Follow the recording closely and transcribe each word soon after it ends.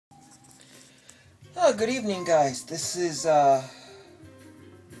Oh, good evening, guys. I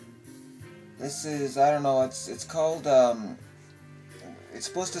don't know, it's called, it's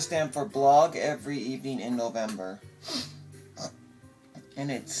supposed to stand for Blog Every Evening in November.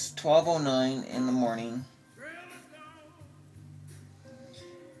 And it's 12:09 in the morning.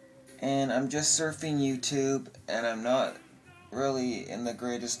 And I'm just surfing YouTube, and I'm not really in the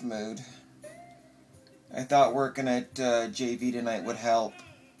greatest mood. I thought working at JV tonight would help,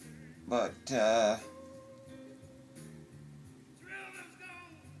 but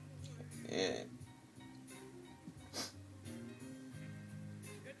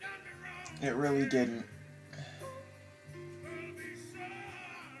it really didn't.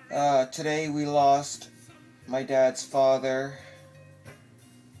 Today we lost my dad's father,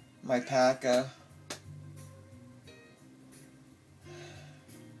 my Paka.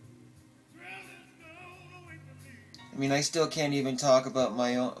 I mean, I still can't even talk about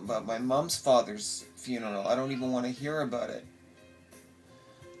my mom's father's funeral. I don't even want to hear about it.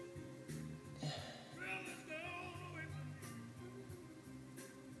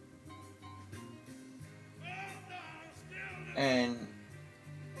 And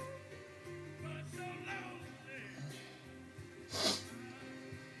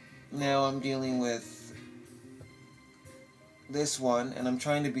now I'm dealing with this one, and I'm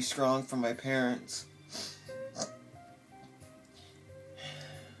trying to be strong for my parents.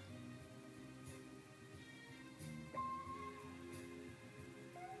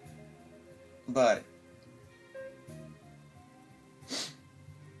 But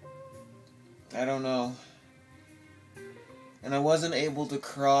I don't know. And I wasn't able to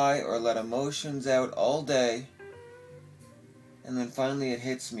cry or let emotions out all day. And then finally it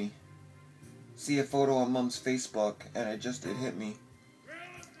hits me. See a photo on Mom's Facebook, and it hit me.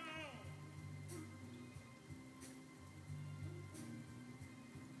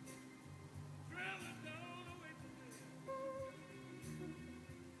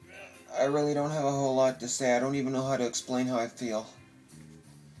 I really don't have a whole lot to say. I don't even know how to explain how I feel.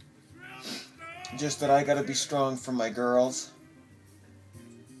 Just that I gotta be strong for my girls.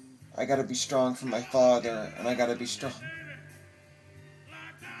 I gotta be strong for my father, and I gotta be strong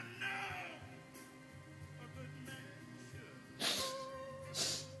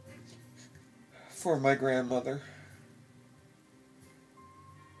for my grandmother.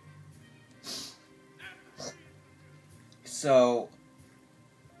 So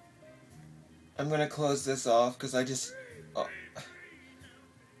I'm gonna close this off because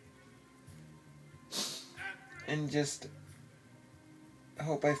and just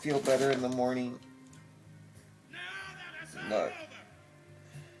hope I feel better in the morning. But,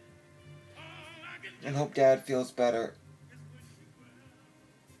 and hope Dad feels better.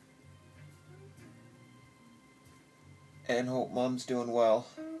 And hope Mom's doing well.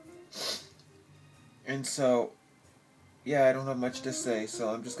 And so, yeah, I don't have much to say, so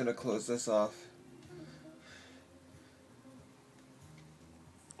I'm just gonna close this off.